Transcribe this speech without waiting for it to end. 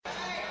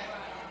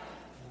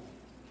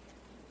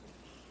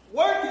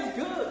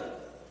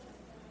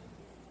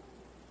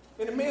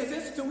In the Men's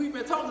Institute, we've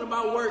been talking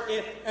about work,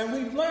 and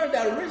we've learned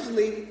that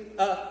originally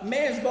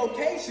man's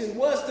vocation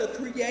was to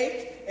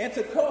create and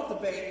to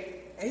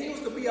cultivate, and he was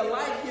to be a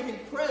life-giving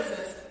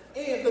presence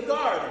in the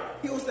garden.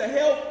 He was to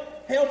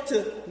help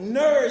to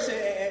nourish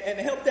and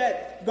help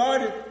that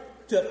garden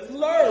to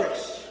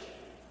flourish.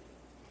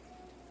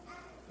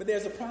 But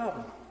there's a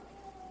problem.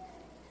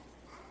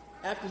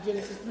 After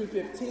Genesis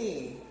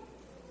 3:15,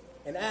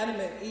 and Adam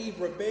and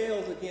Eve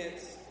rebels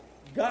against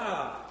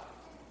God,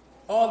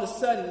 all of a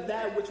sudden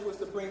that which was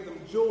to bring them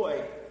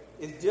joy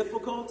is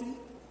difficulty,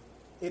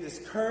 it is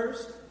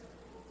cursed,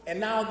 and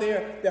now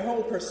their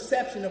whole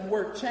perception of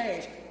work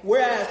changed.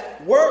 Whereas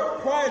work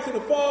prior to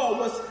the fall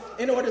was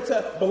in order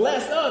to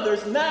bless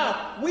others,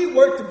 now we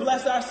work to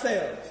bless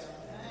ourselves.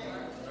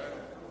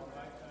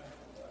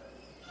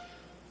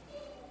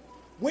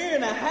 We're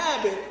in a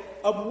habit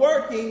of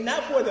working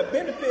not for the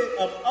benefit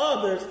of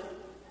others,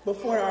 but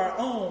for our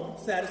own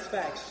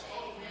satisfaction.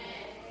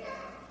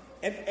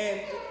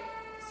 And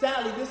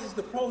sadly, this is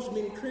the approach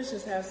many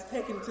Christians have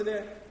taken to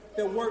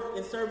their work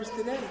and service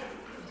today.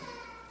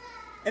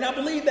 And I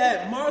believe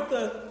that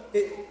Martha,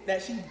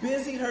 that she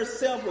busied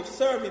herself with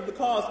serving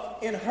because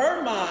in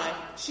her mind,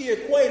 she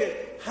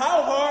equated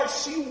how hard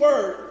she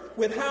worked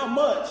with how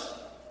much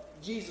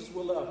Jesus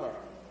will love her.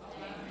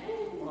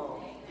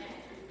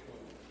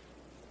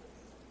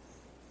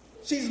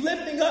 She's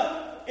lifting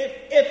up.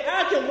 If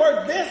I can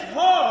work this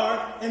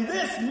hard and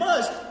this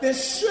much, then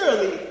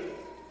surely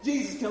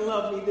Jesus can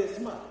love me this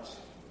much.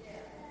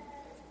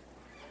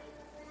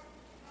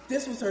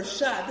 This was her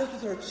shot. This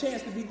was her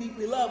chance to be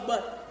deeply loved.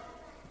 But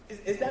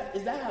is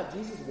that how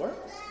Jesus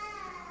works?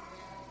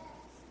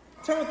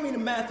 Turn with me to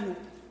Matthew,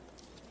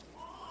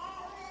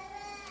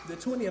 the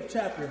 20th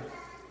chapter.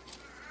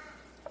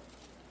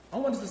 I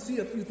want us to see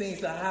a few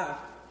things of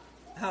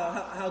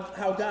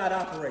how God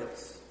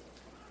operates.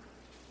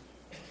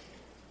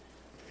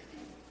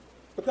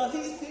 Because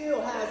he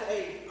still has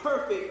a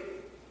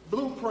perfect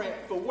blueprint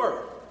for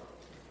work.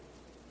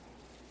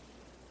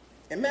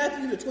 In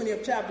Matthew, the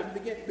 20th chapter,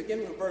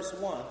 beginning with verse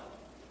 1,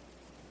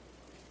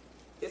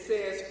 it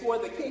says, "For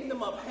the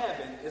kingdom of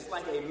heaven is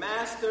like a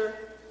master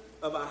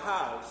of a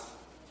house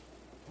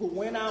who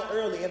went out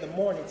early in the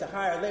morning to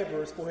hire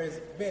laborers for his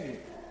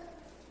vineyard.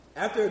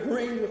 After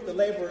agreeing with the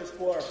laborers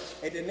for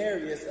a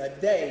denarius a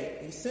day,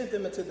 he sent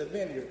them into the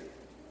vineyard.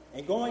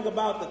 And going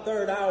about the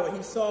third hour,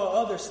 he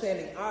saw others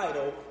standing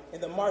idle in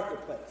the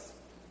marketplace.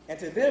 And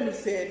to them he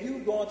said, 'You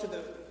go into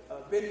the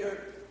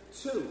vineyard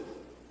too,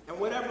 and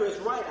whatever is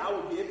right I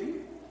will give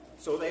you.'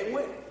 So they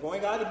went,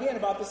 going out again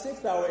about the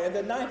 6th hour, and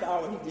the 9th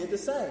hour he did the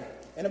same.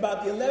 And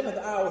about the 11th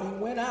hour he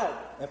went out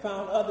and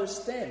found others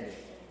standing.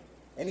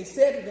 And he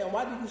said to them,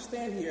 'Why do you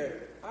stand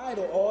here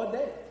idle all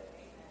day?'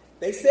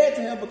 They said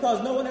to him,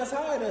 'Because no one has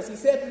hired us.' He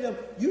said to them,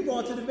 'You go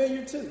into the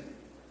vineyard too.'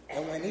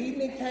 And when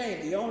evening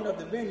came, the owner of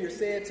the vineyard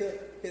said to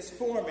his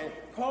foreman,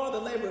 'Call the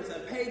laborers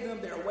and pay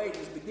them their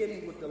wages,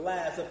 beginning with the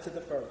last up to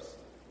the first.'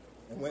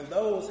 And when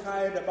those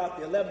hired about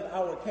the 11th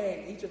hour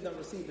came, each of them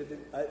received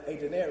a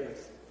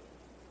denarius.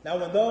 Now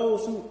when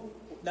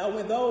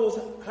those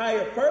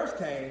hired first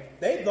came,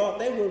 they thought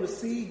they would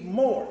receive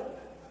more.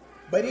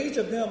 But each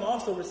of them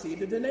also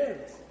received a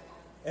denarius.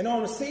 And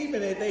on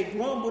receiving it, they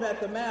grumbled at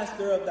the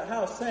master of the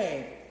house,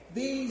 saying,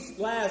 'These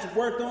last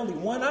worked only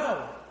 1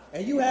 hour,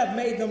 and you have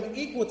made them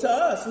equal to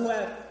us who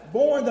have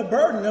borne the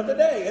burden of the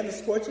day and the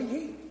scorching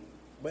heat.'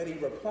 But he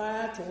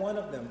replied to one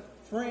of them,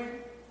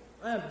 'Friend,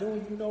 I am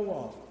doing you no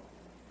wrong.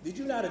 Did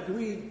you not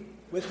agree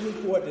with me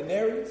for a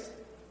denarius?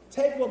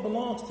 Take what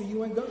belongs to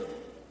you and go.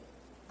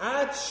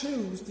 I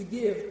choose to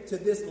give to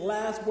this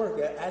last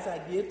worker as I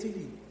give to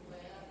you.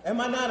 Am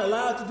I not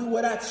allowed to do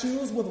what I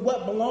choose with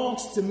what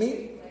belongs to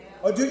me?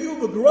 Or do you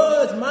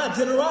begrudge my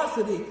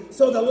generosity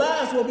so the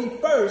last will be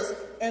first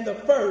and the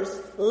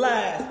first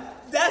last?'"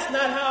 That's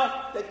not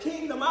how the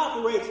kingdom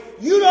operates.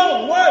 You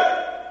don't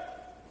work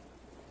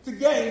to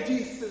gain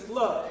Jesus'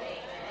 love.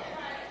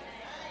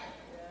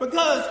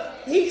 Because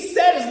he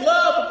set his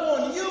love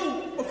upon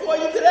you before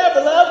you could ever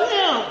love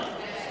him.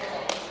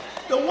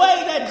 The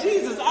way that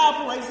Jesus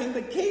operates in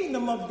the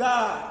kingdom of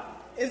God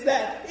is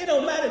that it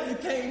don't matter if you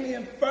came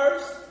in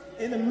first,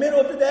 in the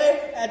middle of the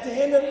day, at the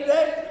end of the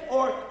day,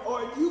 or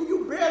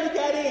you barely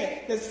got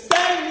in. The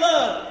same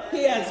love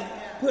he has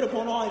put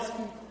upon all his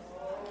people.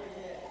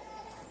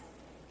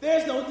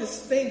 There's no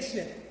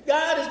distinction.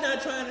 God is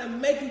not trying to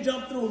make you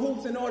jump through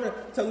hoops in order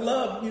to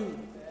love you.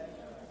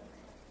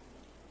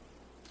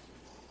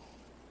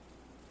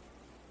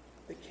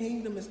 The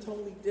kingdom is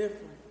totally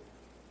different.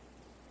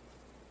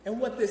 And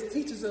what this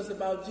teaches us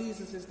about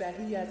Jesus is that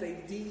he has a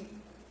deep,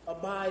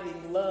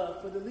 abiding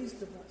love for the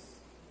least of us.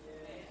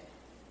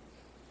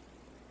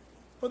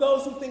 For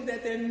those who think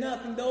that they're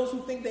nothing, those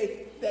who think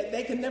that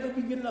they can never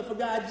be good enough for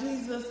God,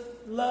 Jesus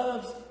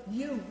loves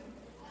you.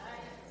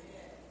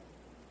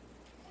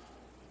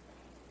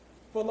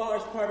 For a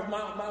large part of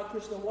my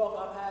Christian walk,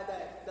 I've had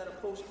that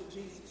approach to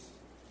Jesus.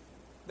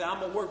 That I'm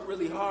going to work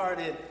really hard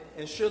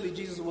and surely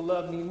Jesus will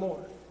love me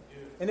more.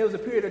 And there was a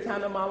period of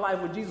time in my life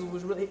where Jesus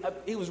was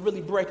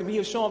really breaking me. He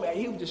was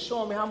just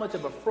showing me how much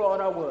of a fraud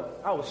I was.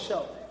 I was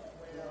show.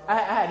 I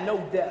had no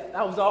depth.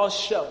 I was all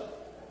show.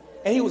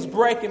 And he was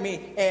breaking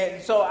me.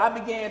 And so I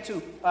began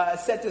to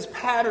set this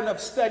pattern of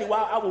study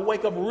while I would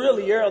wake up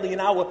really early and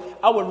I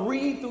would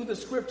read through the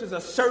scriptures a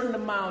certain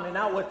amount, and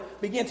I would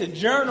begin to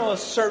journal a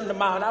certain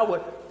amount. I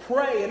would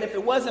pray, and if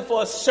it wasn't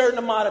for a certain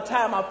amount of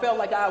time, I felt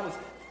like I was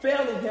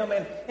failing him.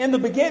 And in the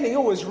beginning,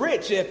 it was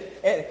rich. And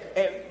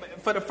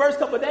for the first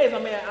couple of days,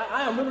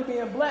 I am really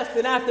being blessed.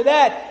 And after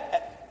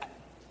that,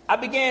 I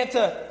began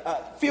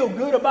to feel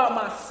good about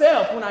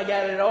myself when I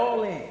got it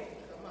all in.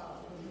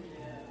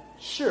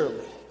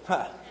 Surely.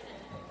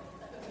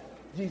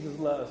 Jesus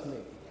loves me.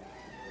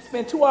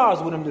 Spent 2 hours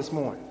with him this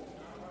morning.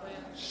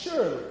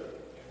 Surely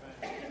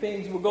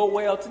things will go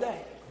well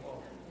today.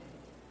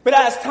 But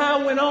as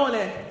time went on,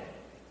 and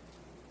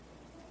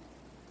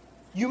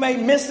you may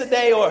miss a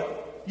day, or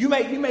you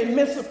may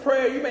miss a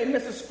prayer, you may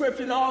miss a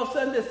scripture, and all of a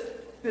sudden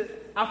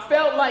I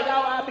felt like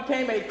I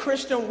became a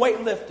Christian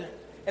weightlifter,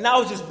 and I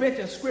was just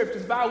benching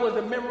scriptures. If I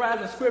wasn't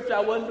memorizing scripture,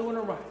 I wasn't doing it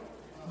right.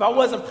 If I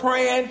wasn't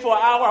praying for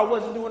an hour, I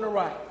wasn't doing it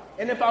right.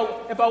 And if I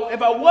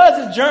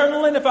wasn't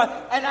journaling,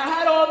 and I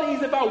had all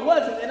these, if I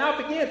wasn't, and I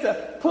began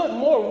to put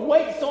more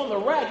weights on the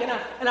rack,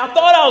 and I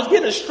thought I was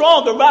getting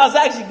stronger, but I was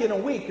actually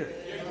getting weaker.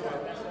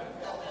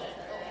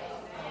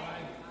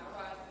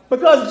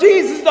 Because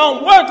Jesus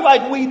don't work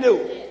like we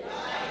do.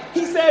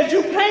 He says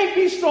you can't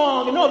be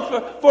strong. In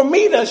order for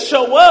me to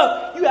show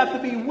up, you have to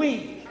be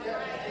weak.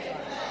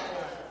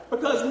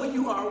 Because when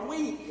you are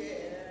weak,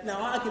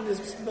 now I can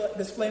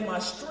display my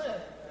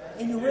strength.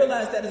 And you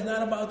realize that it's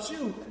not about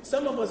you.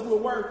 Some of us, we're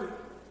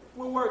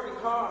working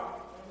hard.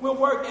 We're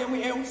working,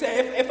 and we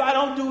say, if I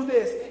don't do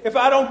this, if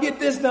I don't get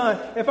this done,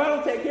 if I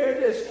don't take care of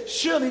this,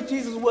 surely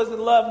Jesus doesn't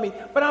love me.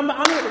 But I'm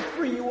here to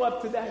free you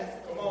up today.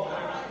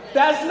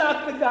 That's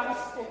not the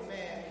gospel.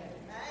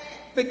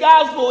 The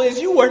gospel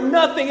is you were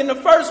nothing in the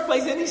first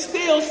place, and he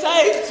still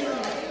saved you.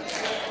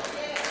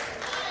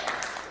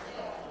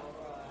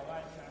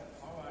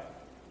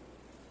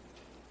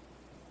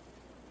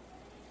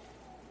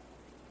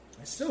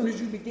 As soon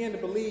as you begin to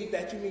believe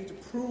that you need to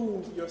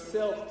prove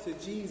yourself to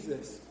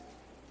Jesus,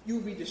 you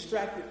will be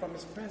distracted from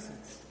his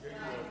presence.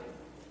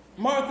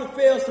 Martha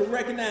fails to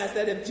recognize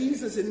that if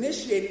Jesus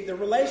initiated the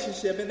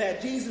relationship and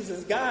that Jesus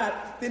is God,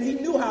 then he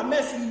knew how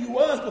messy you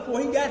was before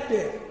he got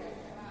there.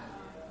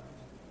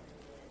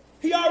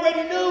 He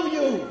already knew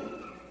you.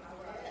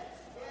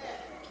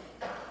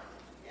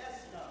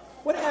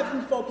 What have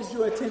you focused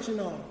your attention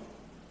on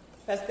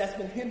that's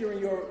been hindering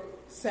your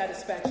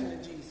satisfaction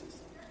in Jesus?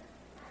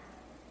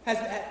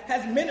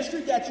 Has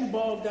ministry got you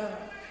bogged down?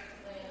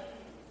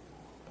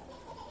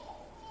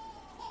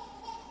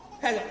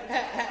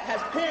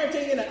 Has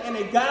parenting in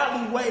a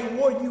godly way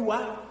wore you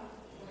out?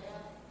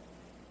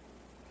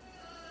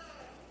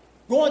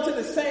 Going to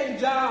the same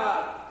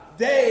job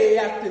day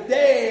after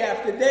day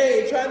after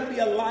day, trying to be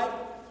a light,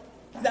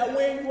 is that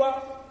wearing you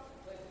out?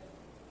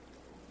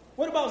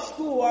 What about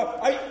school?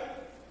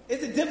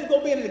 Is it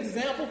difficult being an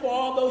example for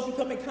all those you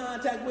come in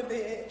contact with,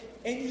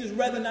 and you just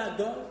rather not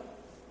go?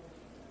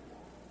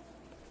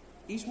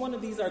 Each one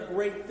of these are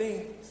great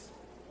things.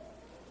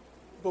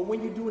 But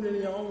when you do it in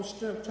your own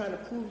strength, trying to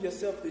prove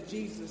yourself to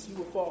Jesus, you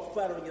will fall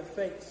flat on your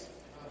face.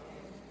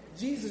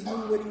 Jesus knew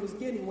what he was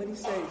getting when he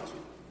saved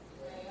you.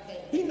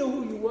 He knew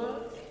who you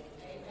were.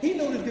 He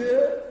knew the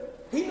good.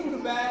 He knew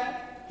the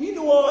bad. He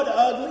knew all the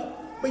ugly.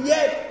 But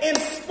yet, in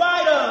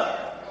spite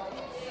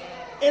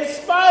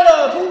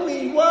of who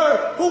we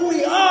were, who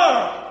we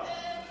are,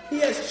 he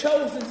has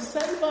chosen to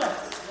save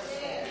us.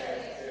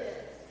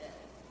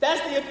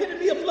 That's the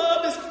epitome of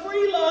love, is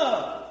free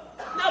love.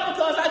 Not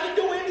because I can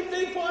do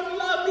anything for him to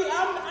love me.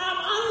 I'm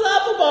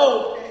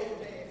unlovable.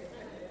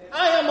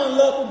 I am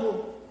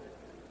unlovable.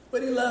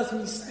 But he loves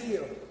me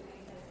still.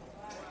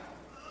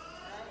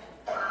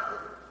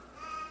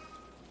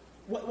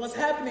 What's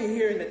happening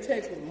here in the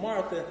text with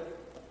Martha,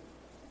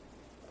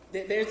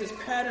 there's this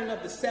pattern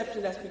of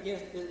deception that's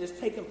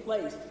taking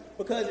place.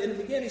 Because in the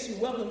beginning, she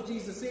welcomes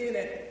Jesus in,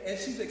 and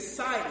she's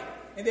excited.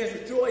 And there's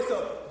a joy.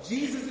 So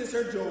Jesus is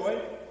her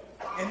joy.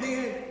 And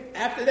then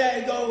after that,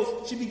 it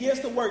goes, she begins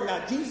to work.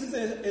 Now, Jesus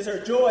is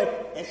her joy,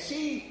 and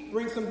she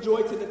brings some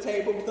joy to the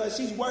table because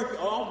she's working.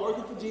 Oh, I'm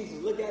working for Jesus.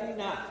 Look at me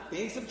now.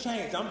 Things have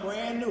changed. I'm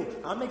brand new.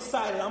 I'm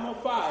excited. I'm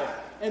on fire.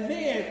 And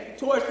then,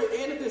 towards the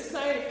end of this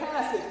same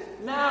passage,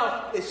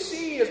 now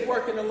she is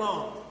working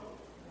alone,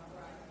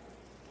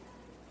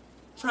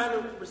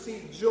 trying to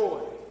receive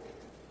joy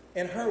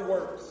in her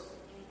works.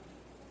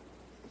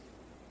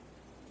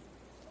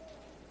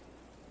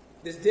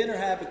 This dinner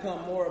had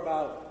become more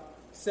about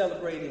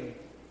celebrating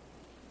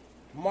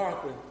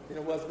Martha than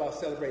it was about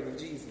celebrating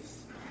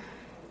Jesus.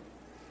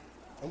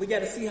 And we got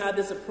to see how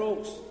this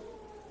approach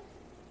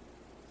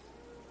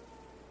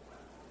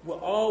will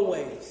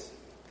always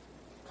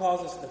cause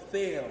us to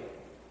fail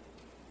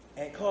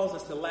and cause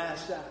us to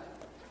lash out.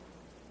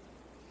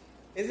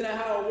 Isn't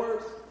that how it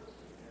works?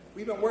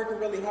 We've been working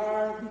really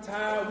hard, we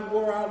tired, we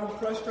wore out, we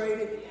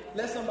frustrated.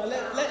 Let somebody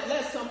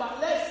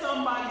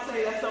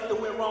say, something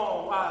went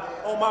wrong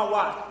on my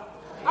watch.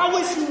 I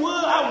wish you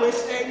would. I wish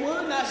they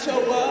would not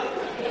show up.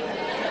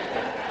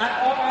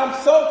 I'm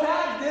so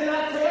tired. Didn't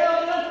I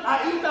tell them? I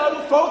emailed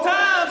them 4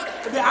 times.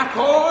 Then I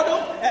called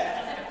them.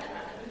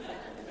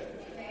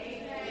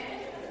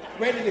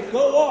 Ready to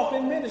go off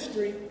in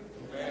ministry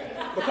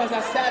because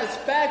our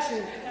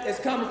satisfaction is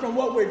coming from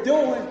what we're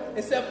doing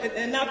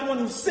and not the one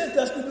who sent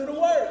us to do the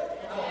work.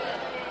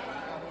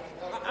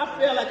 I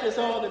feel like this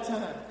all the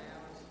time.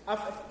 I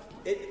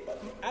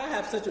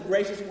have such a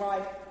gracious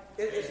wife.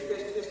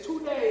 It's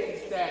 2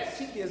 days that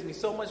she gives me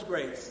so much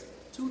grace.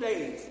 2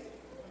 days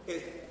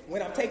is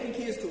when I'm taking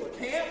kids to a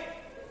camp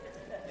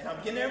and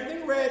I'm getting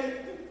everything ready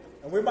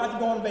and we're about to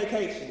go on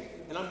vacation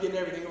and I'm getting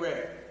everything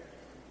ready.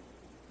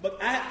 But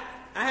I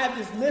have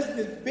this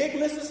big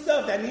list of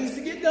stuff that needs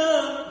to get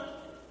done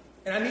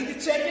and I need to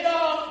check it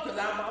off because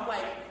I'm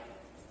like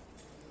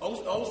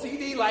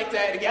OCD like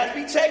that. It got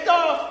to be checked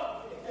off.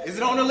 Is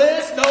it on the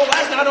list? No,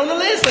 it's not on the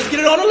list. Let's get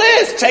it on the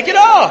list. Check it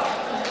off.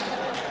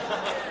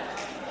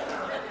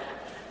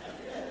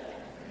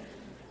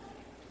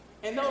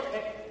 And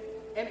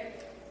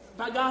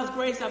by God's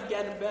grace, I've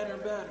gotten better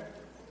and better.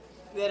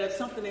 That if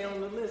something ain't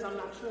on the list, I'm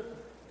not tripping.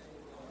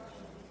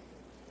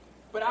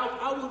 But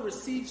I will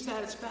receive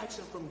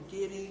satisfaction from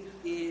getting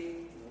it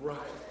right.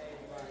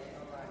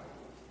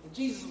 And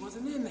Jesus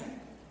wasn't in that.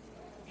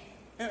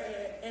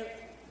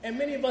 And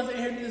many of us are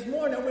here this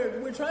morning,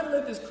 we're trying to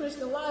live this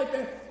Christian life,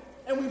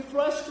 and we're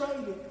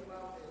frustrated.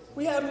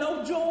 We have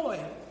no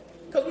joy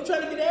because we're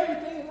trying to get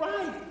everything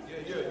right.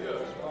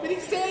 But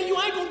he's saying you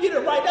ain't going to get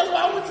it right. That's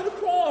why I went to the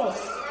cross.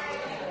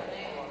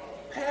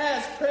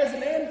 Past,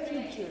 present, and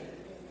future.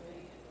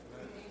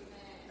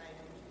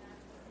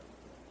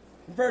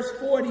 Verse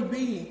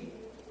 40b,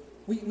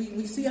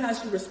 we see how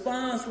she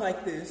responds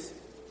like this.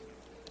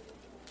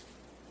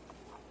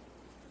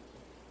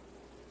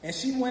 And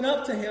she went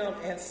up to him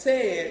and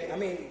said,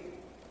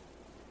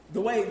 the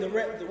way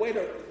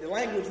the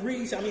language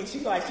reads, she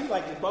like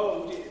just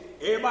bold.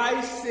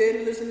 Everybody's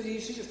sitting, listening to you.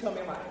 She just come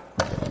in like,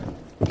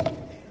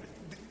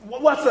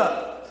 what's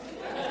up?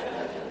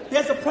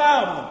 There's a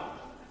problem.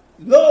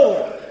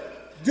 Lord,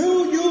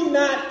 do you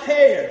not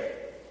care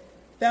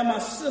that my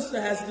sister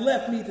has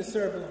left me to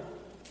serve alone?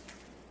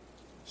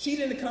 She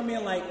didn't come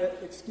in like,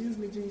 excuse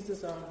me,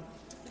 Jesus, can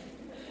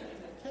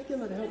I get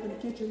a little help in the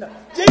kitchen? No.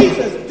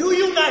 Jesus, do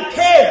you not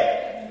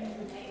care?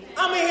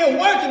 I'm in here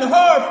working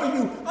hard for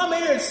you. I'm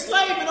in here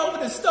slaving over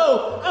the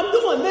stove. I'm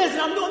doing this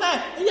and I'm doing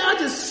that. And y'all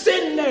just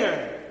sitting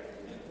there.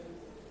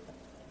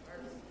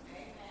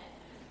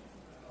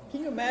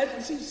 Can you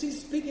imagine?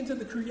 She's speaking to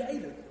the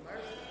Creator.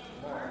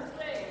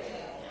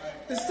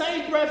 The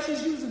same breath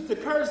she's using to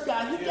curse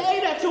God, he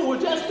gave that to her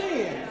just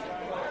then.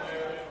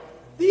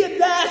 The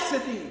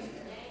audacity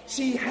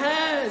she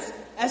has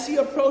as she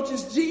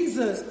approaches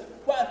Jesus.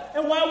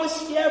 And why would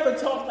she ever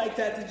talk like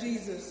that to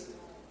Jesus?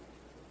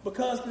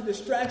 Because the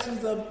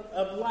distractions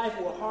of life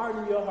will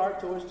harden your heart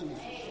towards Jesus.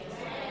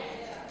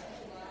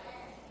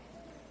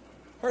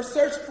 Her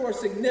search for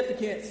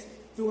significance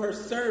through her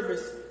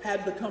service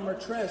had become her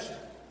treasure.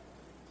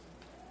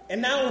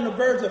 And now on the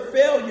verge of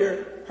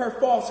failure, her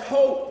false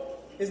hope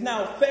is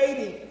now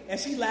fading, and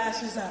she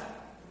lashes out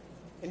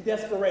in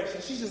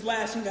desperation. She's just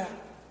lashing out.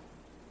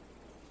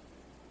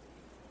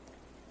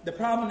 The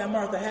problem that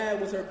Martha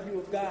had was her view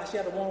of God. She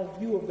had a wrong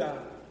view of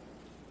God.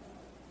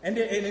 And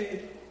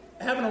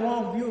having a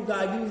wrong view of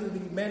God usually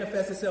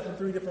manifests itself in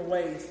 3 different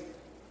ways.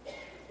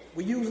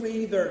 We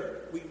usually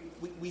either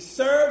we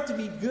serve to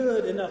be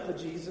good enough for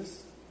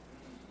Jesus,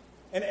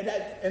 and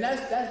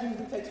that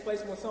usually takes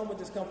place when someone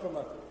just comes from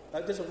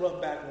just a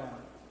rough background,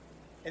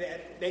 and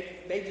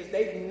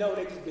they know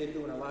they just been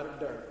doing a lot of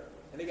dirt,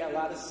 and they got a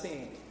lot of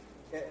sin.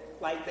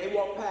 Like they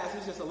walk past,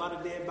 there's just a lot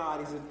of dead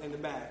bodies in the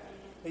back.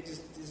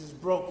 It's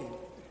just broken.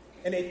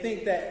 And they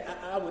think that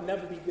I would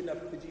never be good enough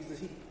for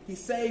Jesus. He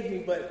saved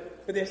me,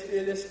 but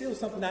there's still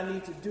something I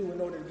need to do in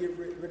order to get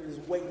rid of this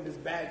weight and this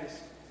baggage.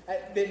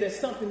 There's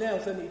something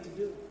else I need to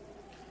do.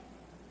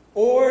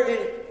 Or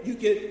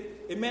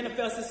it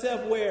manifests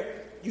itself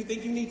where you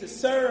think you need to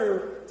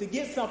serve to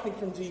get something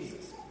from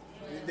Jesus.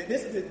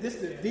 This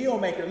is the deal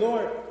maker.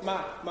 Lord,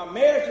 my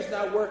marriage is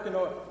not working,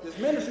 or this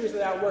ministry is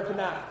not working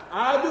out.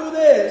 I'll do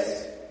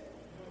this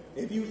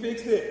if you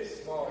fix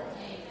this.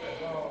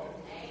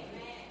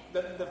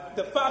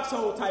 The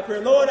foxhole type here.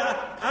 Lord,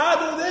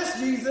 I'll do this,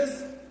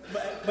 Jesus,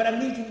 but I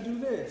need you to do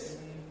this.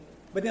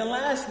 But then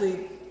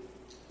lastly,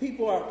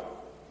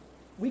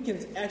 we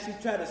can actually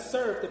try to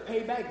serve to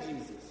pay back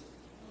Jesus.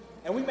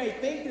 And we may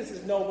think this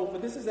is noble,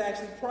 but this is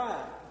actually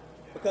pride.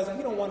 Because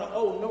we don't want to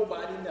owe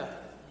nobody nothing.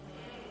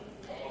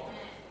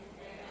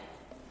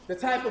 The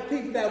type of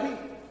people that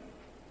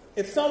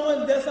if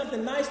someone does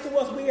something nice to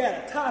us, we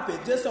gotta top it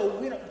just so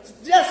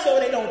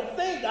they don't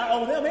think I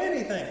owe them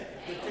anything.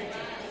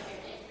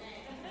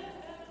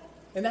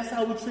 And that's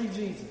how we treat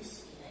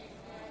Jesus.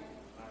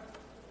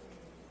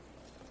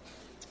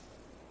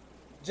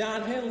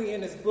 John Henley,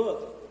 in his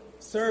book,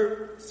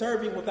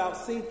 Serving Without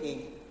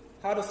Sinking,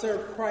 How to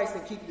Serve Christ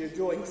and Keep Your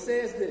Joy, he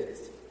says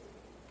this: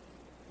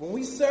 when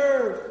we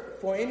serve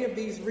for any of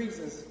these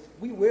reasons,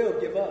 we will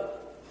give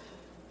up.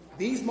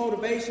 These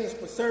motivations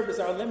for service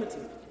are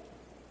limited.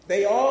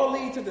 They all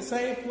lead to the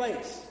same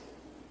place,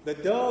 the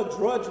dull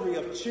drudgery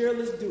of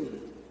cheerless duty.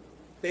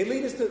 They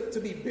lead us to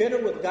be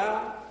bitter with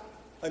God,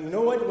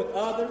 annoyed with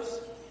others,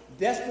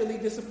 desperately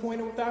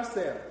disappointed with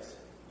ourselves.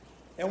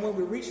 And when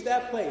we reach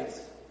that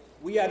place,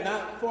 we are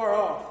not far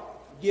off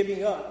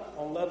giving up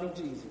on loving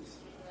Jesus.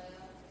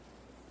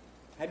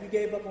 Have you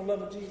gave up on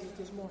loving Jesus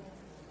this morning?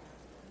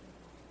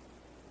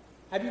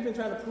 Have you been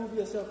trying to prove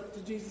yourself to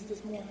Jesus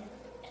this morning?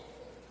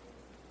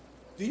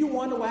 Do you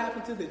wonder what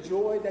happened to the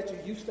joy that you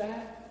used to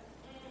have?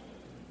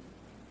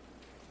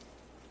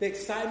 The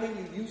excitement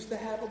you used to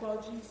have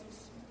about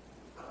Jesus?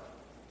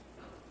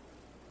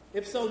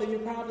 If so, then you're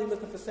probably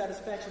looking for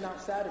satisfaction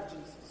outside of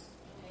Jesus.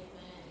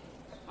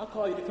 I'll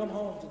call you to come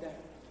home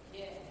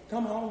today.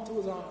 Come home to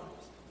his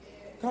arms.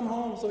 Come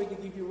home so he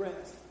can give you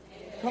rest.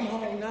 Come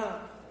home now.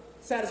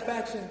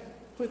 Satisfaction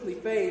quickly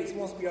fades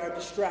once we are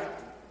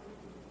distracted.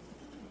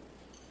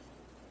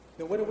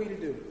 Then what are we to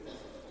do?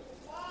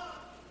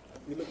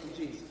 We look to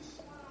Jesus.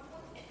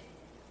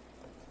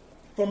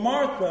 For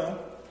Martha,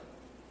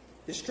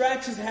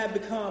 distractions have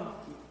become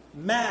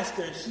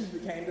master and she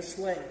became the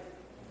slave.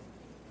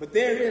 But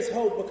there is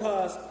hope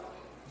because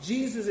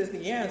Jesus is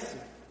the answer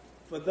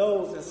for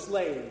those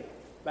enslaved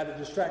by the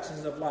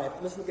distractions of life.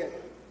 Let's look at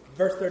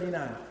verse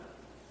 39.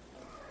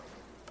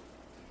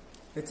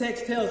 The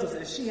text tells us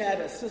that she had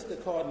a sister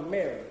called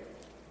Mary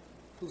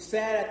who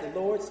sat at the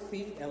Lord's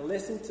feet and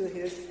listened to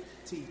his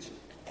teaching.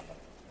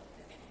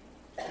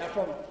 Now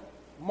from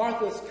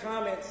Martha's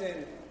comments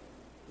and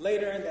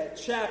later in that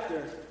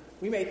chapter,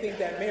 we may think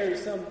that Mary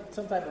is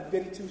some type of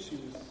goody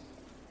two-shoes.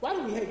 Why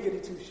do we hate goody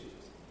two-shoes?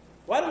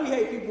 Why do we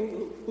hate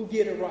people who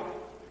get it right?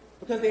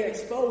 Because they're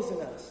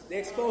exposing us. They're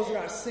exposing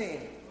our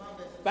sin.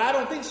 But I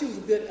don't think she was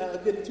a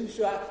goody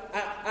two-shoe.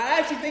 I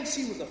actually think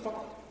she was a fighter.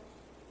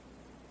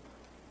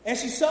 And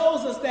she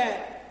shows us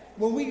that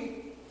when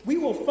we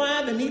will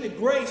find the needed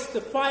grace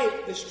to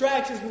fight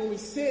distractions when we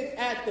sit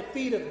at the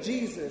feet of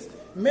Jesus.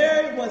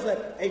 Mary was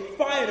a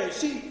fighter.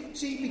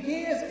 She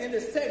begins in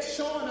this text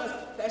showing us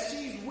that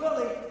she's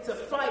willing to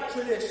fight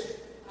tradition.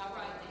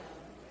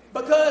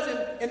 Because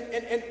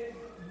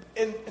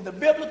in the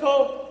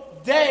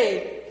biblical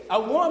day, a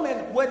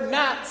woman would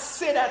not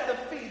sit at the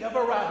feet of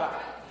a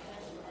rabbi.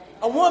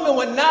 A woman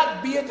would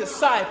not be a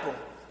disciple.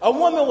 A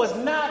woman was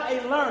not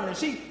a learner.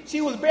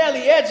 She was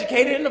barely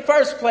educated in the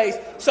first place.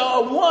 So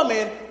a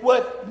woman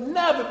would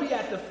never be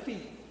at the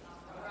feet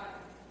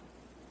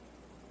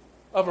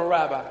of a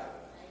rabbi.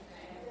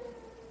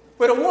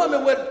 But a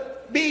woman would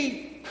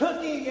be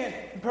cooking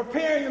and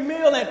preparing the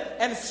meal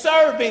and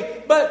serving.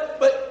 But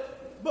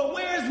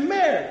where's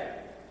Mary?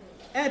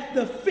 At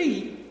the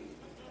feet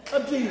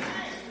of Jesus.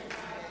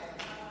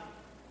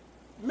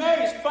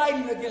 Mary's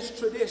fighting against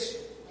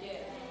tradition.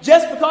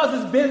 Just because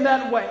it's been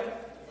that way.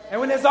 And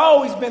when it's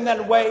always been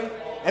that way,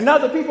 and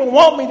other people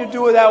want me to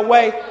do it that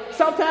way,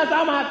 sometimes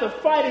I'm going to have to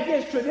fight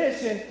against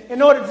tradition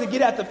in order to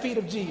get at the feet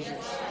of Jesus.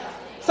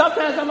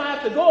 Sometimes I'm going to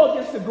have to go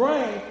against the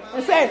grain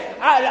and say,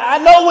 I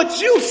know what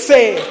you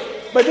said,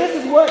 but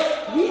this is what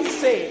he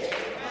said.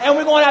 And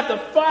we're going to have to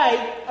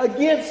fight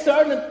against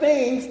certain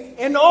things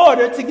in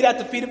order to get at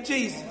the feet of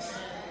Jesus.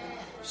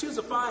 She was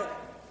a fighter.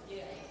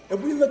 If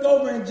we look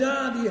over in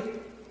John,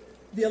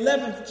 the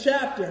 11th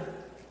chapter,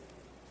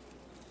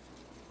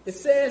 it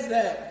says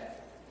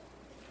that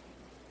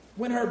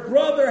when her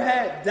brother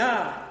had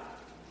died,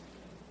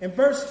 in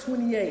verse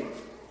 28,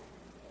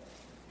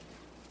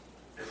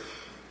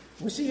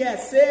 when she had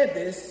said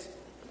this,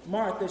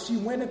 Martha, she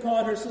went and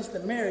called her sister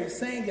Mary,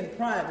 saying in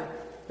private,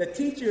 "The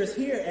teacher is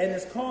here and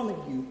is calling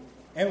you."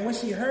 And when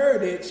she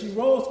heard it, she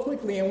rose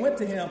quickly and went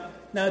to him.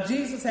 Now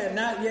Jesus had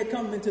not yet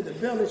come into the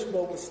village,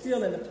 but was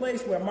still in the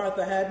place where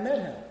Martha had met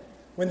him.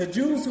 When the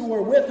Jews who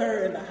were with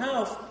her in the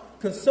house,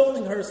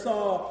 consoling her,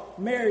 saw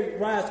Mary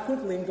rise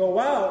quickly and go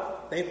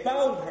out, they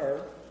followed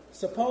her,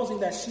 supposing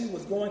that she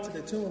was going to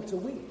the tomb to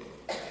weep.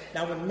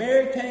 Now when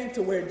Mary came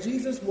to where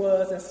Jesus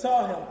was and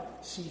saw him,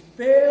 she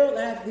fell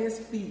at his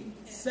feet,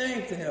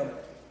 saying to him,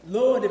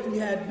 "Lord, if you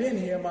had been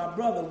here, my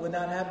brother would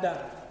not have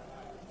died."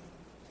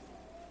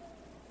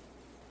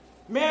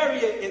 Mary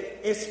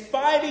is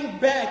fighting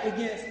back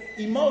against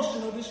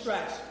emotional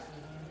distraction.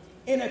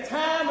 In a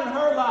time in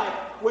her life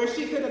where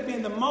she could have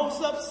been the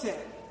most upset,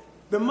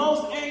 the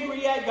most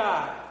angry at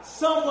God,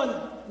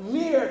 someone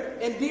near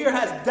and dear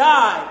has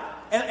died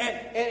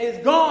and is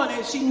gone,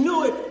 and she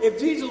knew it. If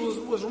Jesus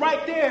was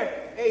right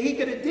there, he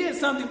could have did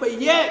something, but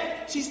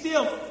yet she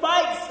still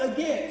fights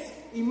against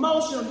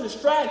emotional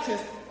distractions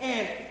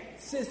and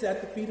sits at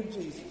the feet of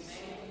Jesus.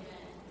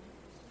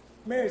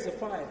 Mary's a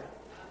fighter.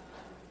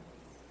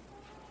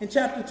 In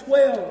chapter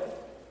 12,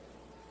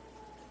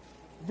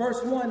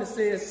 verse 1, it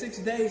says, 6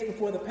 days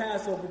before the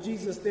Passover,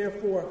 Jesus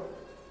therefore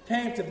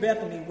came to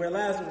Bethany where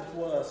Lazarus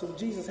was, whom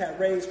Jesus had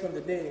raised from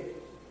the dead.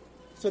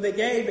 So they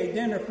gave a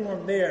dinner for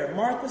him there.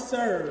 Martha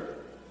served,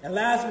 and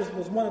Lazarus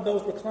was one of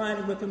those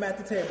reclining with him at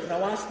the table. Now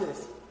watch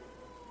this.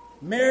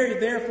 Mary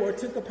therefore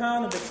took a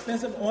pound of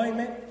expensive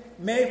ointment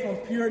made from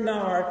pure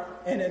nard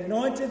and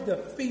anointed the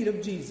feet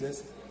of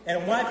Jesus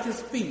and wiped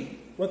his feet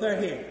with her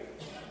hair.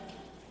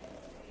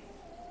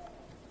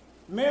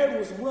 Mary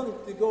was willing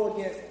to go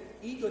against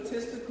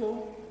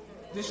egotistical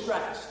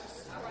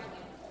distractions.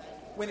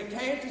 When it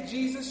came to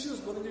Jesus, she was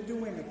willing to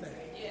do anything.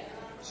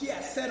 She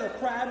had set her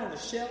pride on the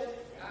shelf.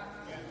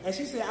 And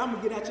she said, I'm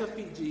going to get at your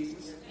feet,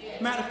 Jesus.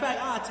 Matter of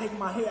fact, I'll take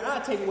my hair.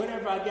 I'll take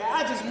whatever I get.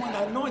 I just want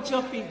to anoint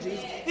your feet,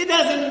 Jesus. It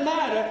doesn't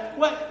matter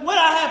what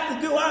I have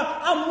to do.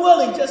 I'm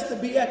willing just to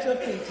be at your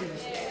feet,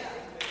 Jesus.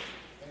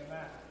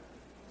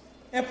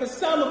 And for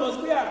some of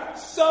us, we are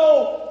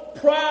so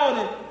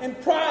proud and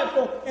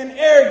prideful and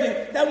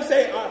arrogant that we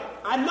say,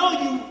 I know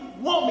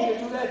you want me to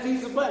do that,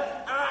 Jesus,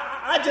 but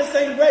I just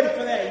ain't ready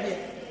for that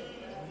yet.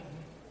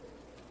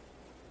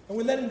 And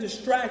we're letting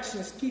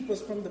distractions keep us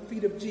from the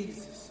feet of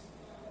Jesus.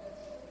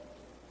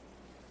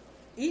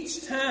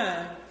 Each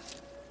time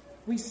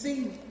we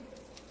see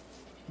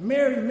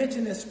Mary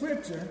mentioned in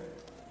Scripture,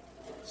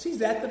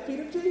 she's at the feet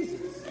of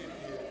Jesus.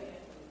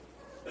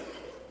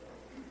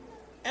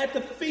 At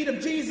the feet of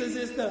Jesus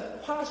is the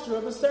posture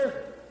of a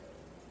servant.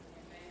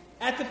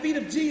 At the feet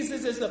of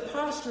Jesus is the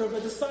posture of a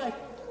disciple.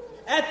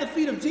 At the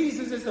feet of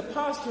Jesus is the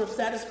posture of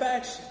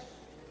satisfaction.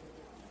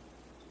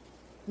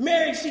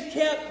 Mary, she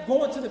kept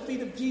going to the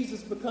feet of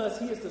Jesus because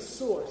he is the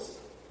source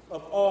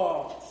of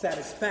all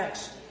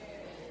satisfaction.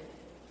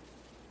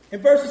 In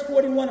verses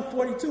 41 and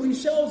 42, he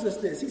shows us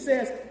this. He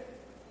says,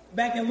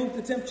 back in Luke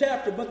the 10th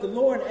chapter, but the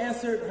Lord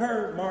answered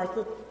her,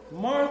 Martha,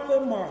 Martha,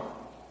 Martha,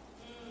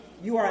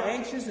 you are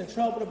anxious and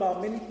troubled about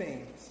many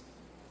things,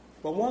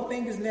 but one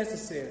thing is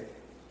necessary.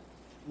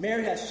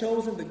 Mary has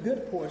chosen the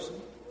good portion,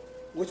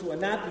 which will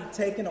not be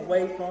taken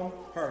away from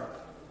her.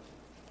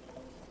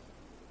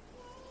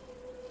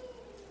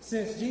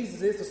 Since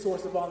Jesus is the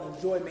source of all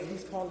enjoyment,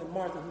 he's calling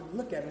Martha,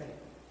 look at me,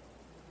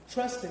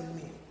 trust in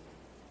me.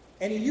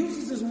 And he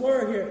uses his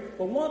word here,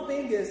 but one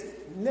thing is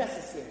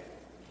necessary.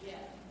 Yeah.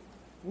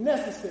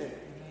 Necessary.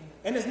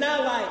 And it's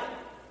not like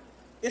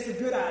it's a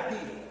good idea.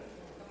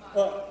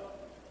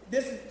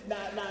 This is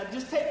not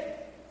just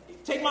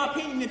take my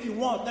opinion if you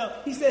want. No,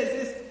 he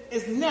says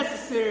it's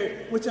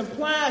necessary, which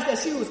implies that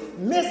she was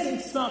missing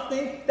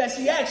something that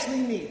she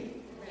actually needed.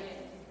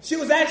 She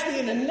was actually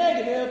in the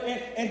negative,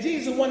 and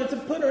Jesus wanted to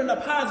put her in the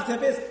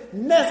positive. It's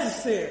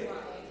necessary.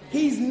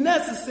 He's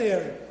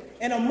necessary.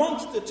 And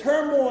amongst the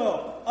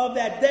turmoil of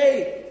that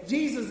day,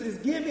 Jesus is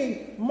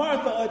giving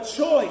Martha a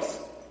choice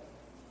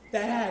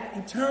that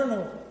had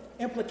eternal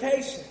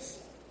implications.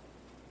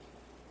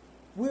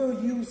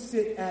 Will you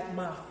sit at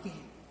my feet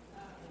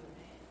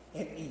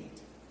and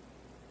eat?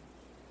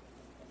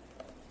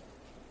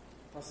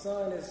 My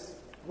son is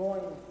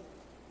growing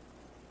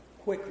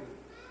quickly.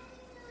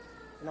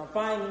 And I'm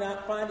finding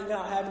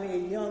out having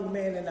a young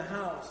man in the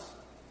house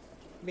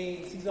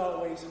means he's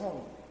always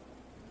hungry.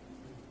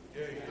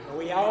 And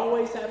we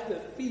always have to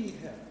feed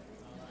him.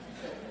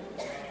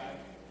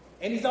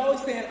 And he's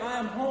always saying, I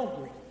am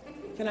hungry.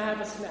 Can I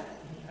have a snack?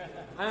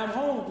 I am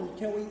hungry.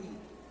 Can we eat?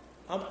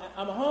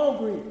 I'm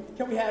hungry.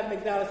 Can we have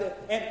McDonald's?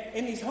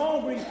 And he's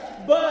hungry,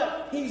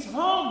 but he's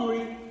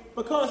hungry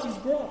because he's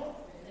grown.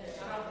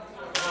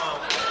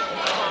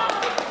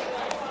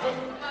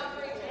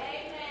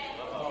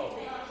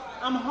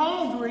 I'm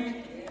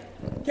hungry.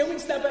 Can we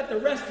stop at the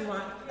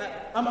restaurant?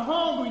 I'm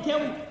hungry.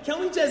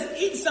 Can we just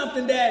eat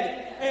something,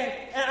 Daddy? And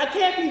I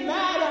can't be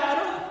mad at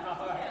him.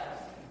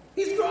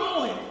 He's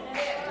growing.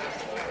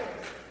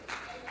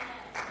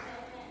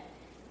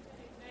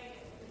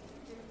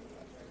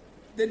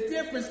 The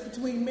difference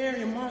between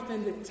Mary and Martha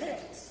in the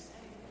text.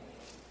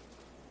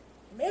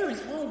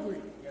 Mary's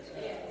hungry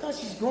because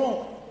she's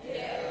growing.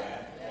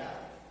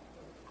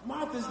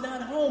 Martha's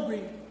not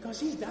hungry because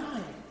she's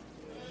dying.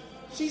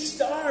 She's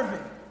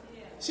starving.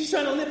 She's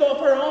trying to live off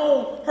her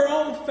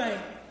own fame,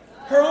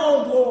 her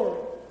own glory,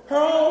 her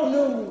own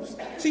news.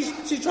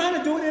 She's trying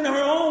to do it in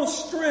her own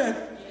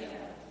strength.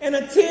 And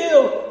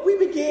until we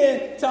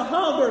begin to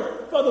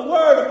hunger for the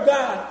word of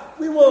God,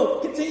 we will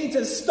continue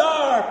to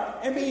starve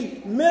and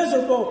be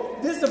miserable,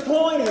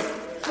 disappointed,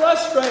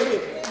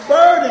 frustrated,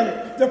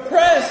 burdened,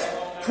 depressed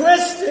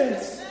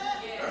Christians.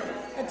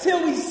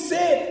 Until we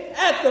sit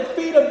at the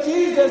feet of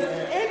Jesus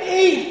and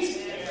eat.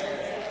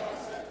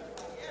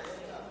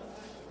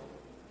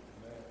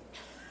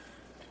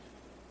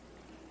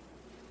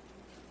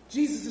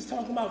 Jesus is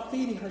talking about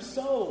feeding her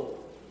soul.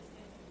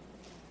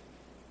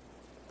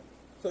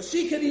 So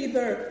she could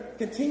either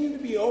continue to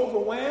be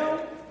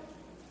overwhelmed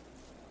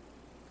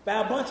by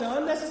a bunch of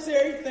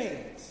unnecessary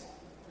things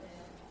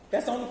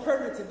that's only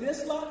pertinent to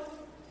this life,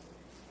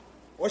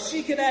 or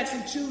she could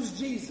actually choose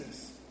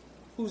Jesus,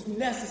 who's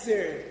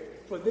necessary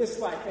for this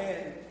life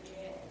and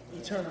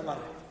eternal life.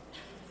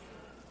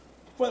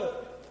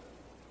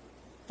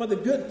 For the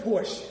good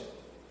portion,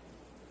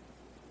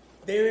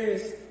 there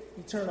is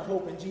eternal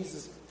hope in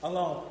Jesus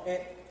alone. And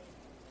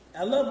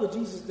I love what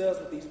Jesus does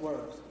with these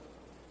words.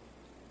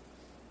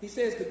 He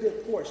says the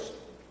good portion.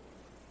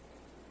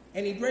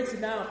 And he breaks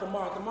it down for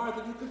Martha.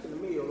 Martha, you cooking a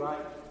meal,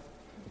 right?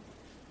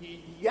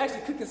 You're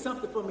actually cooking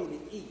something for me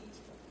to eat.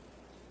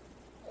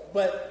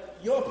 But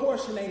your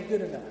portion ain't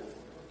good enough.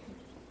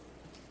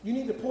 You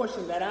need the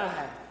portion that I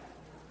have.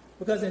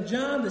 Because in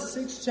John, the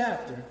 6th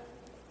chapter,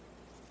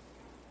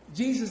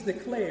 Jesus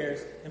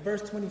declares in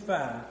verse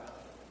 25,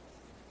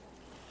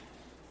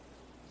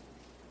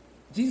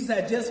 Jesus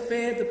had just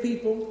fed the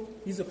people.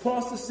 He's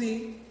across the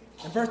sea.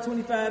 In verse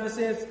 25, it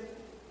says,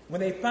 when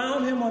they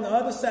found him on the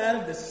other side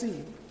of the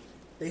sea,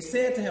 they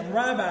said to him,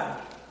 Rabbi,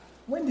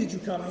 when did you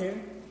come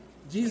here?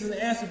 Jesus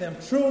answered them,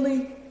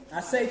 truly,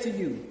 I say to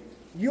you,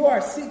 you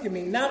are seeking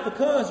me not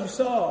because you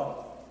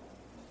saw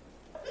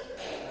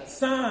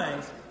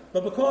signs,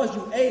 but because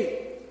you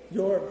ate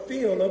your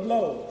fill of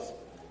loaves.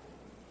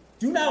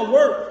 Do not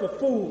work for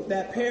food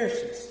that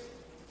perishes,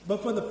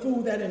 but for the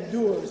food that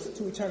endures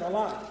to eternal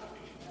life,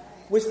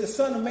 which the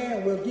Son of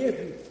Man will give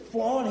you.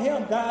 For on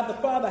him God the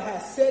Father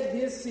has set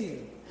his seal.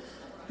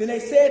 Then they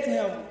said to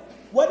him,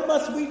 what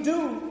must we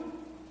do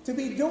to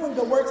be doing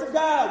the works of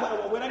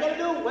God? What I got to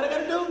do? What I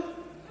got to do?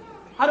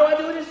 How do I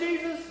do this,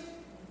 Jesus?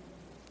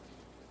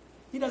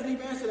 He doesn't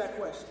even answer that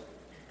question.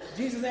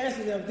 Jesus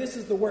answered them, this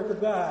is the work of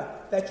God,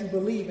 that you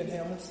believe in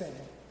him who sent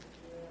him.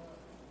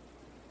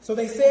 So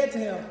they said to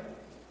him,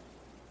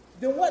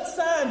 then what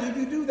sign do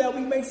you do that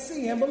we may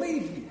see and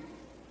believe you?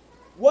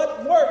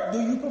 What work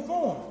do you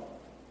perform?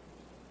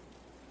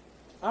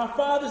 Our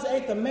fathers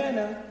ate the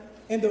manna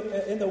in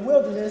the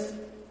wilderness,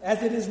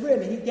 as it is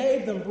written, he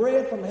gave them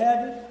bread from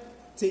heaven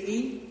to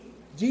eat.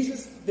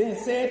 Jesus then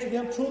said to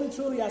them, truly,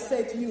 truly, I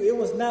say to you, it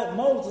was not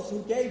Moses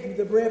who gave you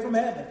the bread from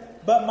heaven,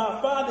 but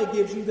my Father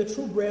gives you the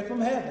true bread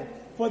from heaven.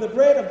 For the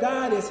bread of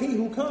God is he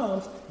who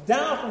comes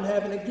down from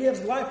heaven and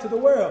gives life to the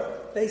world.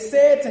 They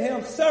said to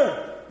him,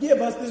 sir,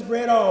 give us this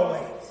bread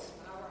always.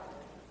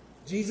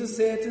 Jesus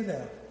said to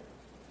them,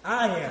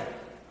 I am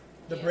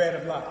the bread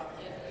of life.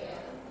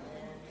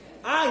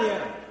 I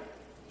am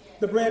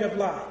the bread of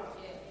life.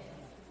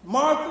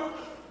 Martha,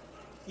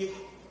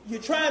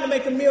 you're trying to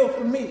make a meal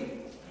for me,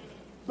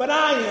 but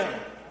I am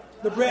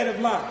the bread of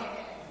life.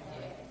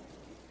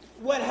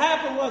 What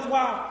happened was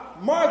while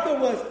Martha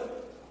was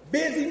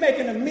busy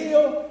making a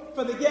meal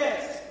for the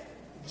guests,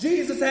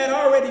 Jesus had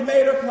already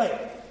made her plate.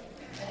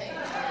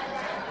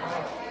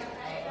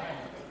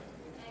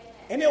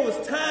 And it was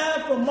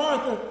time for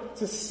Martha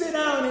to sit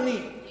down and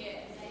eat.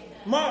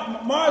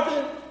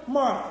 Martha,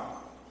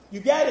 you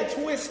got it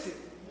twisted.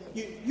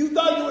 You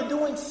thought you were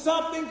doing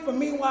something for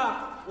me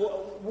while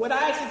what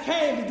I actually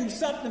came to do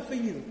something for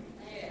you.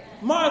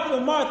 Martha,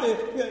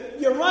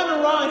 you're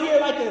running around here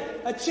like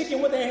a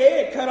chicken with their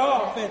head cut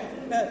off. And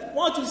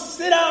why don't you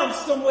sit down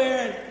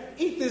somewhere and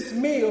eat this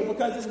meal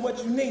because it's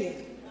what you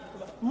need.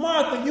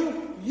 Martha,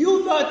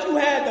 you thought you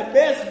had the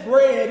best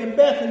bread in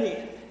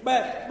Bethany.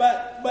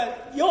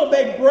 But your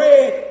baked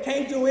bread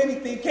can't do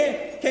anything.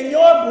 Can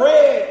your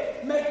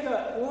bread make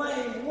the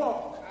lame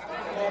walk?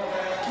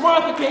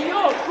 Martha, can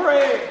your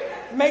bread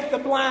make the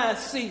blind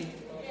see?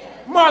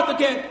 Martha,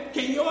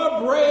 can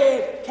your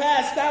bread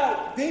cast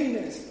out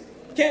demons?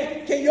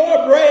 Can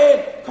your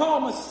bread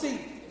calm a sea?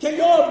 Can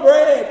your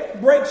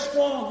bread break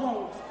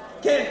strongholds?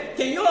 Can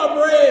your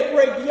bread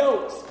break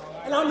yokes?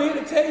 And I'm here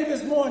to tell you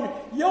this morning,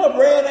 your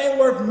bread ain't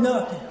worth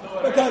nothing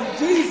because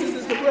Jesus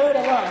is the bread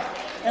of life.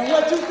 And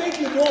what you think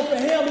you're doing for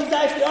him, he's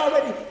actually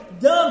already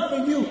done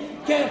for you.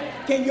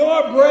 Can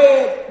your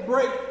bread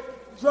break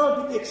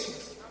drug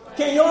addictions?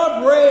 Can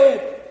your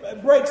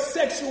bread break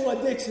sexual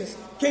addictions?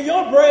 Can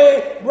your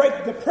bread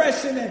break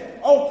depression and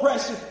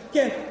oppression?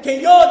 Can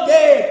your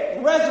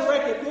dead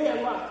resurrect a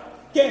dead life?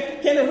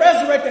 Can it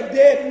resurrect a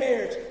dead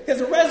marriage? Can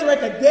it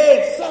resurrect a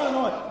dead son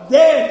or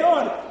dead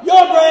daughter?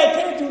 Your bread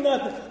can't do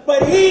nothing,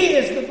 but he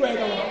is the bread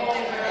of life.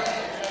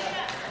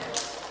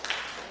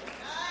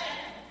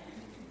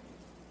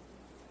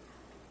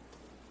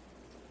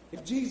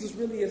 If Jesus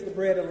really is the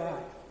bread of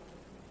life,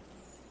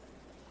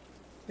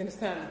 then it's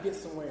time to get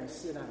somewhere and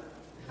sit down.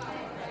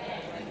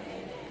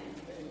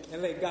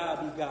 And let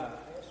God be God.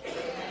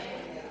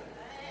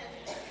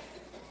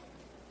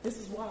 This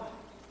is why.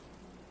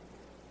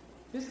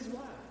 This is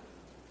why.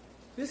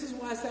 This is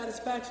why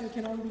satisfaction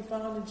can only be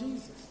found in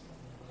Jesus.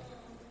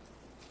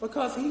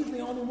 Because he's the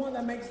only one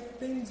that makes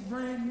things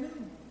brand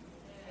new.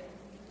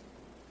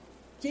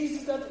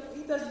 Jesus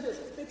doesn't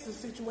just fix a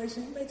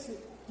situation, he makes it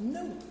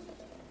new.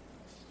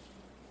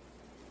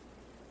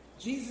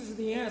 Jesus is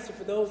the answer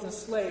for those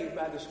enslaved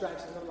by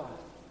distractions of life.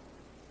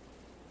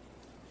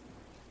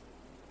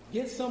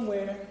 Get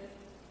somewhere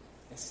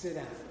and sit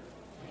down.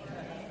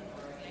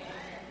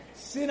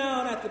 Sit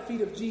down at the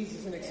feet of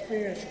Jesus and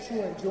experience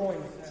true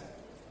enjoyment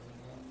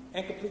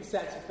and complete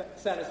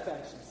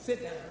satisfaction.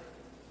 Sit down.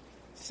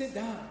 Sit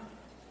down.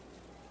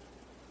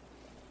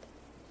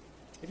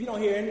 If you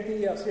don't hear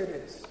anything else, hear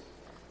this.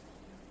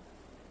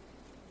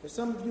 There's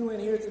some of you in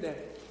here today,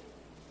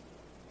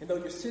 and though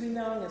you're sitting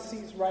down in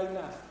seats right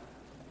now,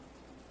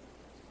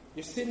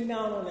 you're sitting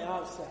down on the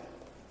outside,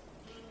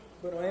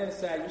 but on the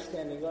inside you're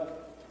standing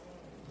up.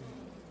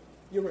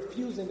 You're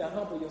refusing to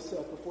humble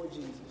yourself before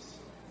Jesus.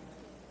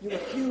 You're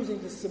refusing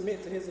to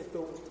submit to his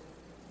authority.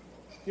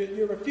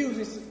 You're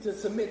refusing to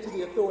submit to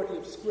the authority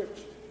of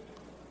Scripture.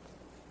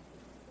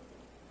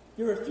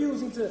 You're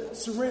refusing to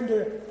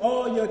surrender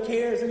all your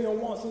cares and your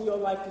wants in your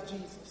life to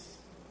Jesus.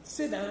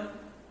 Sit down.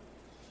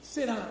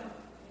 Sit down.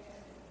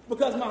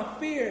 Because my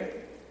fear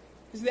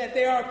is that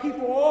there are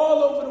people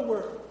all over the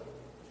world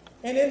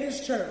and in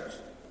this church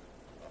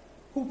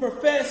who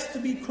profess to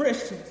be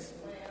Christians,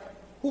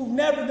 who've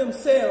never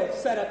themselves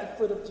sat at the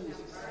foot of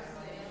Jesus.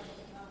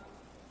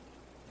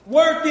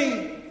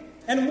 Working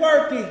and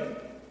working,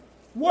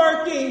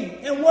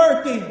 working and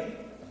working,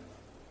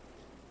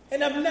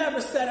 and I've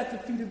never sat at the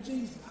feet of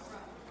Jesus.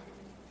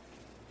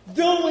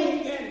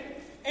 Doing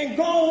and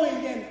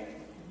going and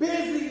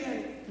busy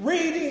and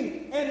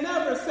reading and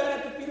never sat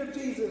at the feet of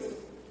Jesus.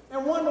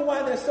 And wonder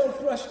why they're so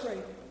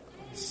frustrated,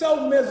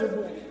 so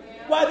miserable.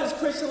 Why this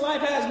Christian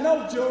life has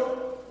no joy.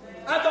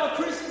 I thought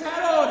Christians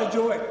had all the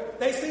joy.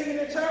 They sing in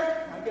the church.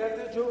 I got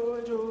the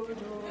joy, joy, joy,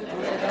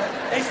 joy.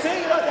 They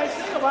sing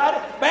about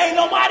it, but ain't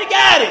nobody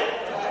got it.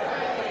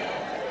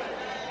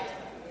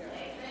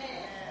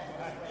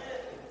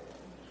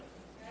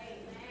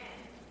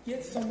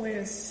 Get somewhere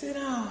and sit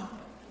down.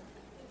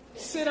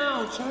 Sit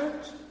down,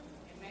 church.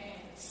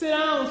 Sit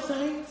down,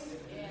 saints.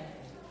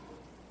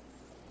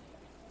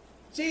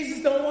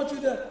 Jesus don't want you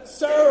to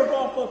serve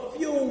off of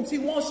fumes. He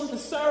wants you to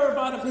serve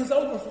out of his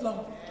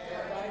overflow.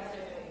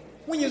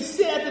 When you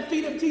sit at the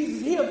feet of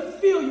Jesus, he'll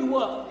fill you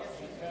up.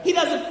 He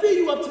doesn't fill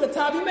you up to the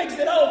top. He makes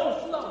it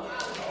overflow.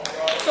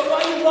 So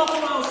while you walk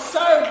around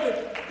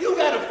serving, you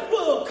got a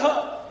full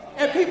cup,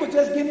 and people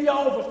just giving you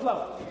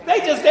overflow. They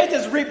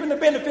just reaping the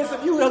benefits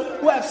of you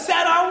who have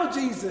sat down with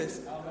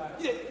Jesus.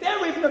 They're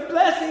reaping the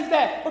blessings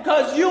that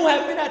because you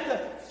have been at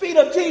the feet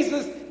of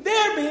Jesus,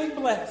 they're being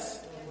blessed.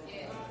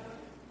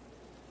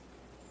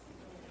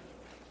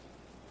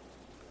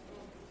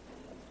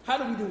 How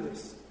do we do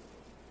this?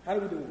 How do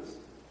we do this?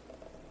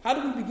 How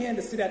do we begin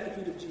to sit at the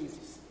feet of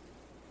Jesus?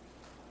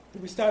 Do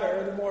we start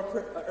an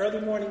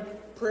early morning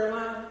prayer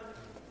line?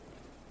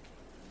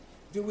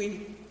 Do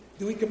we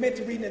commit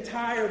to read an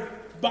entire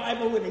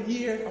Bible in a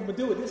year? I'm going to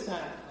do it this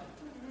time.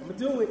 I'm going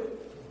to do it.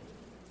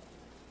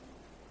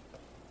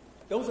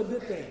 Those are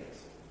good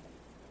things.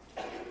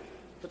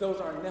 But those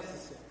aren't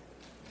necessary.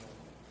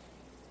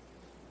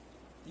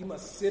 You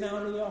must sit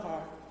down in your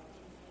heart.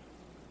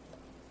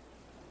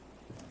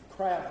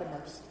 Cry out for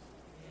mercy.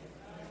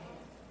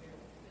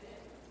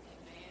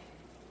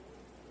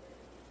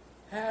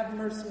 Have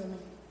mercy on me,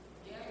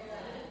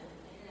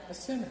 a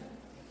sinner.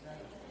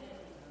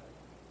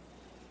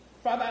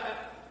 Father,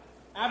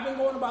 I've been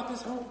going about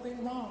this whole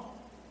thing wrong.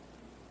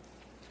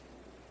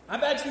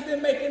 I've actually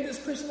been making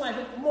this Christian life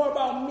more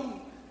about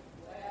me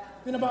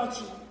than about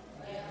you.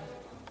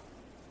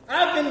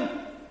 I've been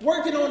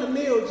working on the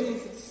meal,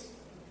 Jesus.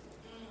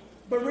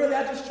 But really,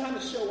 I'm just trying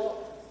to show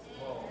up.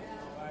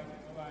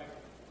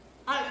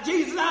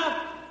 Jesus,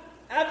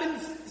 I've been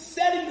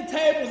setting the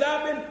tables.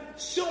 I've been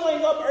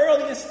showing up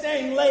early and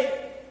staying late.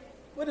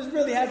 But it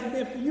really hasn't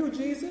been for you,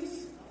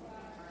 Jesus.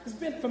 It's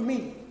been for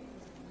me.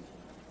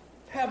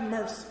 Have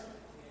mercy.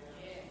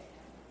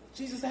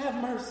 Jesus, have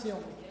mercy on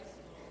me.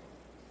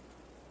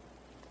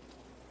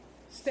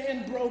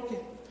 Stand broken.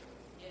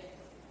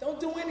 Don't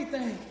do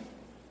anything.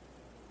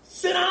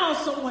 Sit down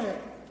somewhere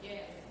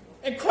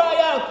and cry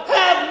out,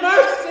 have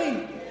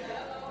mercy.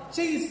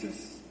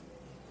 Jesus.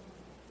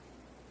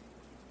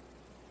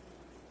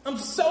 I'm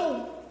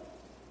so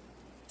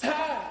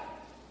tired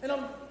and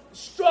I'm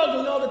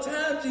struggling all the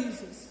time,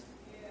 Jesus.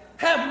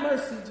 Have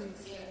mercy,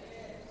 Jesus.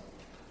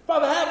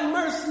 Father, have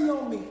mercy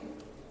on me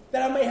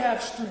that I may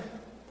have strength.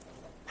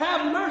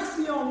 Have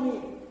mercy on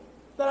me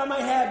that I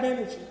may have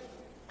energy.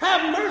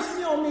 Have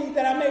mercy on me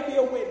that I may be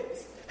a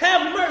witness.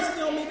 Have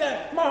mercy on me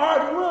that my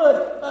heart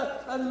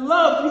would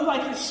love you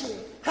like it should.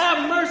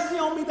 Have mercy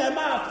on me that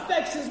my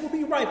affections will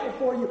be right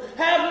before you.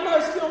 Have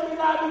mercy on me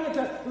that I begin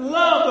to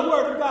love the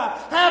Word of God.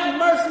 Have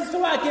mercy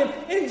so I can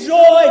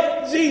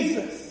enjoy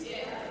Jesus.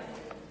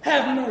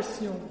 Have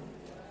mercy on me.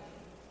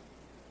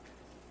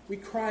 We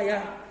cry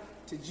out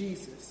to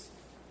Jesus.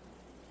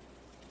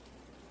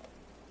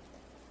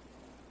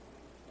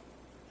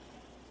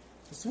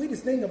 The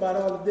sweetest thing about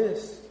all of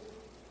this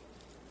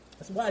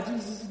is why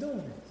Jesus is doing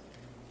this.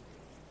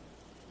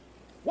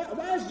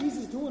 Why is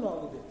Jesus doing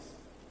all of this?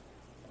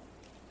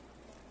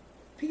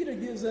 Peter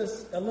gives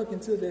us a look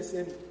into this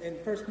in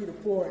 1 Peter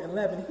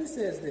 4:11. He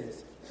says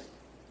this: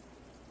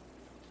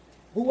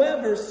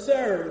 whoever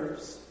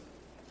serves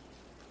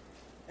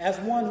as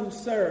one who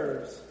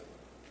serves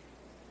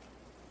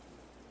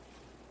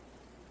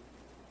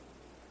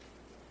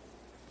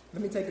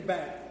let me take it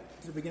back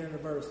to the beginning of the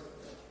verse.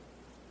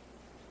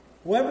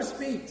 Whoever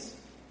speaks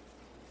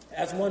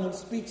as one who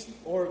speaks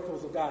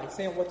oracles of God. He's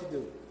saying what to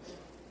do.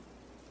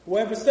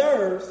 Whoever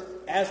serves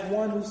as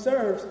one who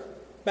serves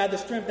by the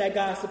strength that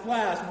God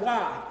supplies.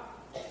 Why?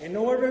 In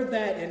order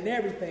that in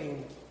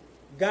everything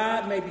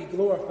God may be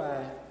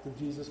glorified through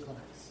Jesus Christ.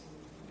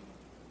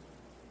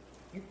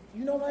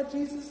 You know why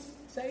Jesus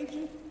saved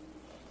you?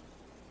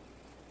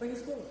 For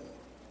his glory.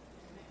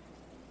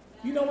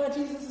 You know why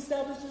Jesus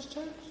established his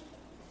church?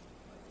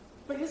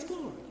 For his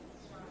glory.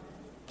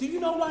 Do you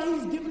know why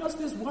he's giving us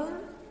this word?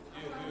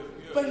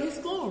 For his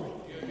glory.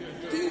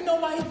 Do you know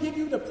why he gives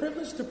you the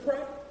privilege to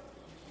pray?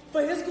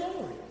 For his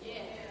glory.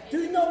 Do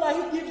you know why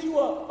he gives you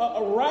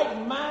a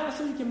right mind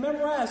so you can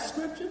memorize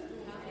scripture?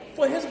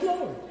 For his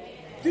glory.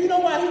 Do you know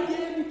why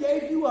he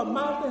gave you a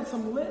mouth and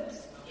some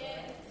lips?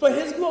 For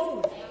his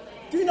glory.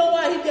 Do you know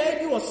why he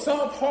gave you a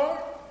soft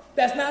heart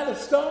that's not of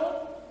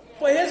stone?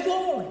 For his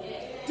glory.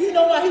 Do you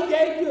know why he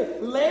gave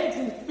you legs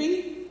and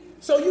feet?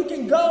 So you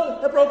can go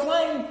and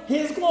proclaim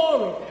his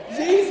glory.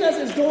 Jesus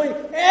is doing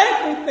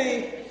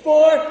everything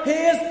for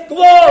his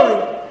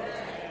glory.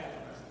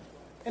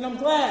 And I'm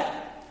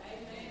glad.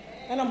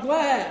 And I'm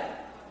glad.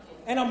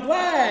 And I'm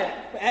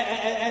glad,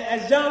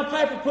 as John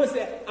Piper puts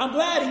it, I'm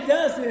glad he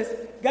does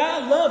this.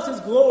 God loves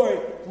his glory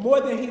more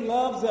than he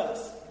loves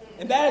us.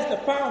 And that is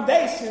the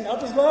foundation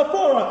of his love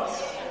for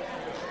us.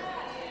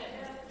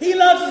 He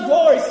loves his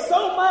glory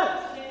so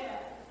much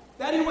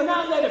that he will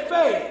not let it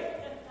fade.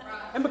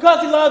 And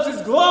because he loves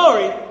his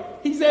glory,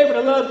 he's able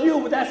to love you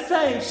with that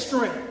same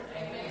strength.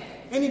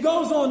 And he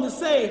goes on to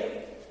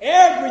say,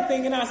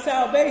 everything in our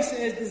salvation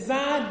is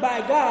designed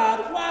by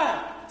God.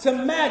 Why? To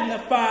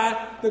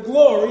magnify the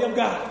glory of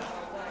God.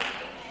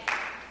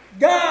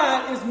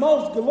 God is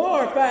most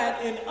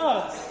glorified in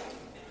us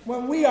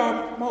when we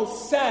are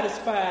most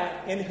satisfied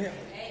in him.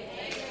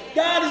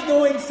 God is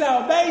doing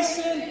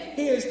salvation.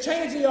 He is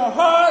changing your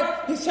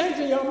heart. He's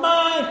changing your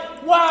mind.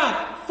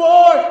 Why?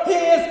 For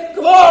his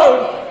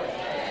glory.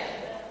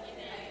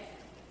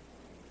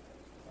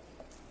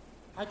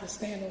 I can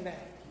stand on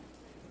that.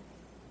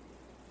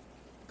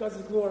 Because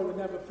his glory will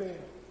never fail.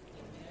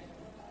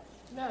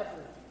 Never.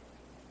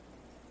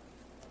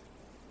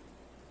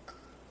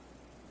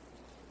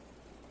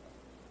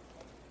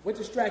 What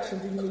distraction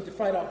do you need to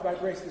fight off by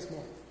grace this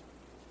morning?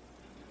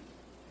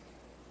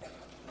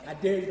 I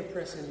dare you to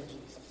press into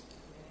Jesus.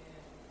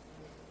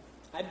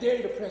 I dare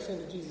you to press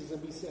into Jesus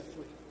and be set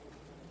free.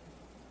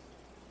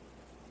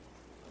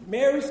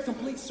 Mary's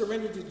complete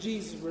surrender to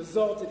Jesus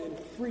resulted in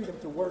freedom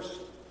to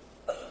worship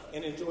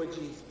and enjoy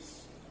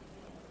Jesus.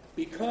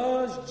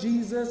 Because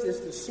Jesus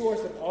is the source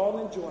of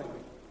all enjoyment,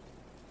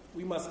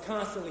 we must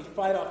constantly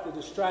fight off the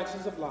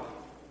distractions of life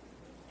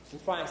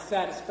and find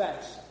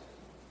satisfaction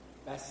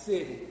by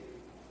sitting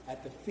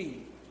at the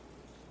feet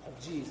of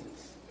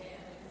Jesus.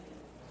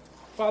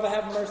 Father,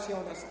 have mercy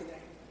on us today.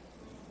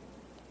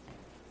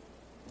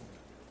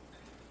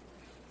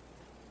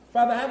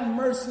 Father, have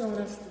mercy on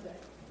us today.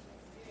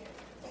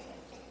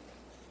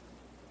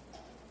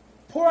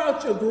 Pour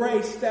out your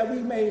grace that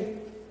we may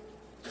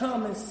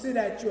come and sit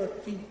at your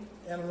feet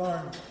and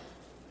learn.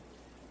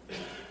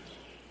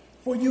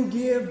 For you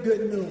give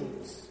good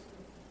news.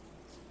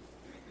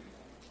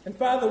 And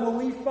Father, when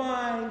we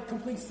find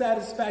complete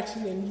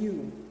satisfaction in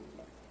you,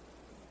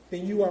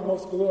 then you are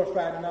most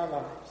glorified in our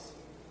lives.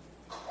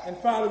 And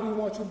Father, we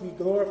want you to be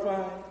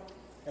glorified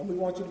and we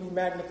want you to be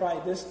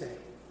magnified this day.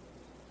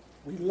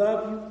 We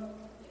love you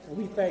and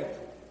we thank you.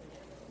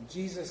 In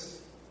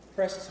Jesus'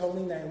 precious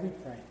holy name we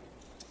pray.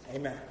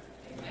 Amen.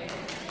 Amen.